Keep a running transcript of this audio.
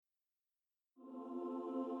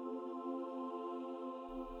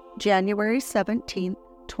January 17th,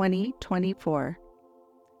 2024.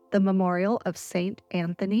 The Memorial of Saint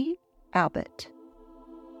Anthony, Abbot.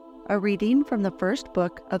 A reading from the first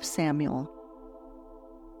book of Samuel.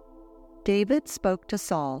 David spoke to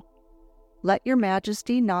Saul, "Let your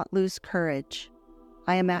majesty not lose courage.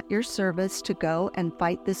 I am at your service to go and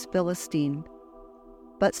fight this Philistine."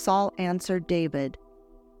 But Saul answered David,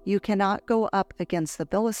 "You cannot go up against the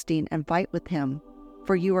Philistine and fight with him,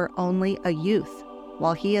 for you are only a youth,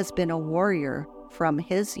 while he has been a warrior from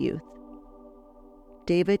his youth."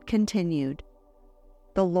 David continued,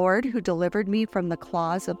 "The Lord who delivered me from the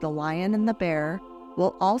claws of the lion and the bear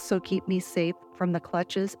will also keep me safe from the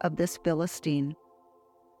clutches of this Philistine."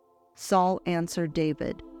 Saul answered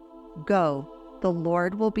David, "Go, the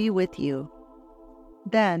Lord will be with you."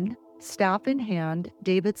 Then, staff in hand,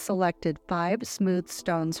 David selected 5 smooth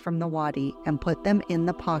stones from the wadi and put them in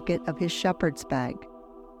the pocket of his shepherd's bag.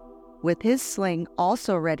 With his sling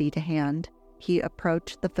also ready to hand, he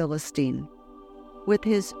approached the Philistine. With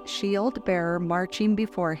his shield-bearer marching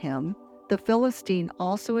before him, the Philistine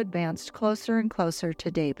also advanced closer and closer to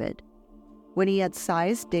David. When he had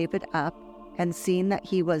sized David up and seen that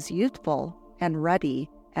he was youthful and ruddy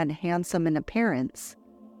and handsome in appearance,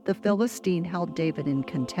 the Philistine held David in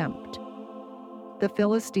contempt. The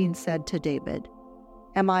Philistine said to David,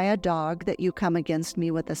 "Am I a dog that you come against me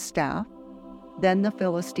with a staff?" Then the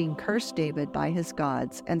Philistine cursed David by his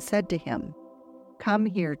gods and said to him, "Come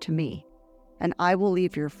here to me, and I will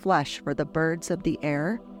leave your flesh for the birds of the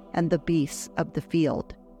air and the beasts of the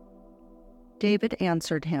field." David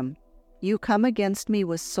answered him, "You come against me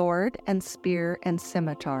with sword and spear and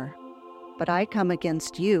scimitar, but I come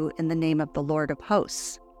against you in the name of the Lord of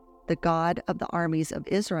hosts, the God of the armies of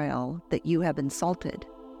Israel that you have insulted.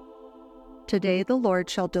 Today the Lord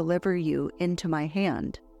shall deliver you into my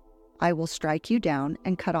hand. I will strike you down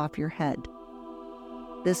and cut off your head.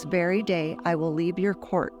 This very day I will leave your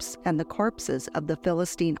corpse and the corpses of the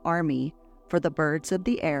Philistine army for the birds of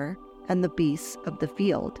the air and the beasts of the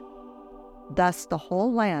field. Thus the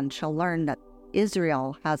whole land shall learn that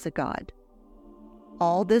Israel has a God.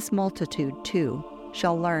 All this multitude, too,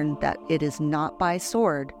 shall learn that it is not by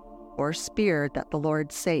sword or spear that the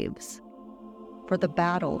Lord saves. For the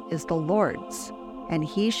battle is the Lord's, and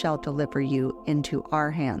he shall deliver you into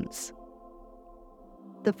our hands."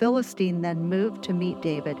 The Philistine then moved to meet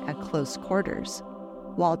David at close quarters,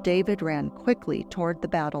 while David ran quickly toward the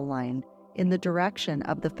battle line in the direction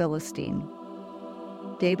of the Philistine.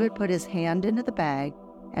 David put his hand into the bag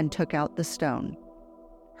and took out the stone,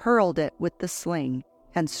 hurled it with the sling,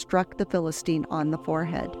 and struck the Philistine on the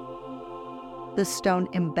forehead. The stone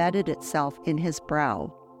embedded itself in his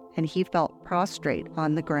brow, and he fell prostrate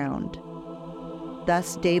on the ground.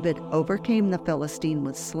 Thus David overcame the Philistine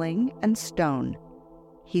with sling and stone.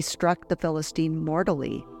 He struck the Philistine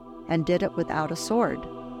mortally and did it without a sword.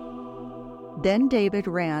 Then David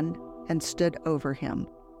ran and stood over him.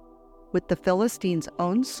 With the Philistine's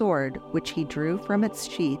own sword, which he drew from its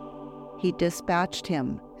sheath, he dispatched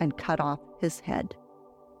him and cut off his head.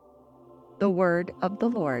 The word of the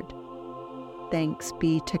Lord. Thanks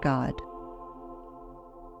be to God.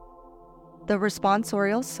 The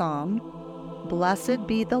responsorial psalm. Blessed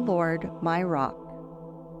be the Lord, my rock.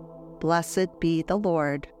 Blessed be the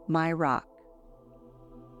Lord, my rock.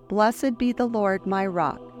 Blessed be the Lord, my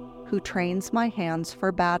rock, who trains my hands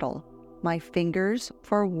for battle, my fingers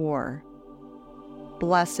for war.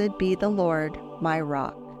 Blessed be the Lord, my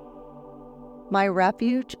rock. My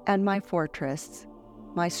refuge and my fortress,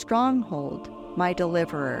 my stronghold, my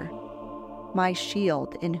deliverer, my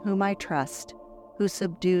shield in whom I trust, who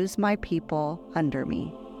subdues my people under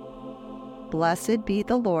me. Blessed be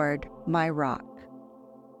the Lord, my rock.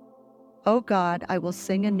 O God, I will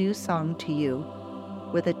sing a new song to you.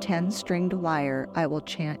 With a 10-stringed lyre I will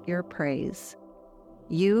chant your praise.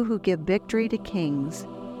 You who give victory to kings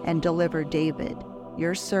and deliver David,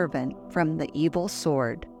 your servant, from the evil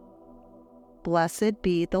sword. Blessed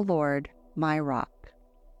be the Lord, my rock.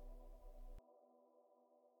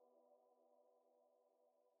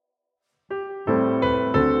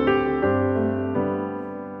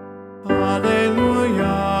 Alleluia,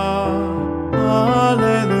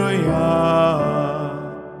 Alleluia,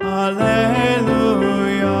 Alleluia.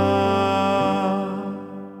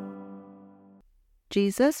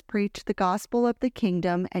 Jesus preached the gospel of the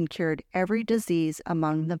kingdom and cured every disease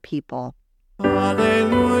among the people.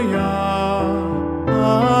 Alleluia,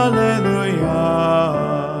 Alleluia,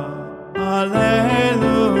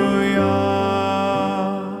 Alleluia.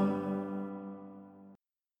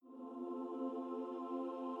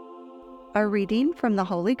 A reading from the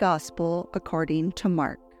Holy Gospel according to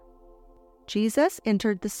Mark. Jesus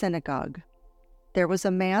entered the synagogue. There was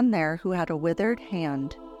a man there who had a withered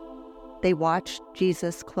hand. They watched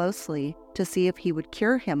Jesus closely to see if he would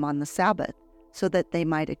cure him on the Sabbath, so that they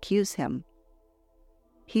might accuse him.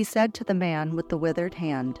 He said to the man with the withered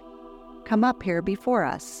hand, "Come up here before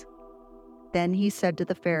us." Then he said to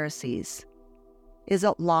the Pharisees, "Is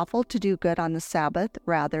it lawful to do good on the Sabbath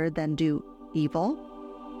rather than do evil?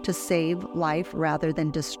 To save life rather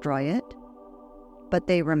than destroy it?" But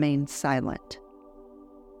they remained silent.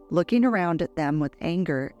 Looking around at them with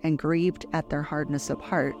anger and grieved at their hardness of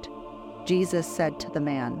heart, Jesus said to the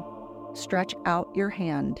man, "Stretch out your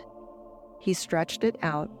hand." He stretched it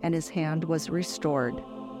out, and his hand was restored.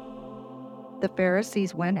 The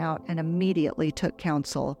Pharisees went out and immediately took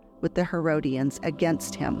counsel with the Herodians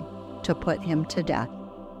against him to put him to death.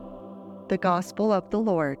 The Gospel of the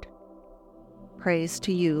Lord. Praise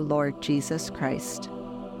to you, Lord Jesus Christ.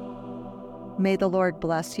 May the Lord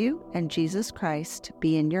bless you and Jesus Christ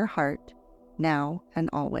be in your heart, now and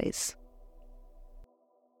always.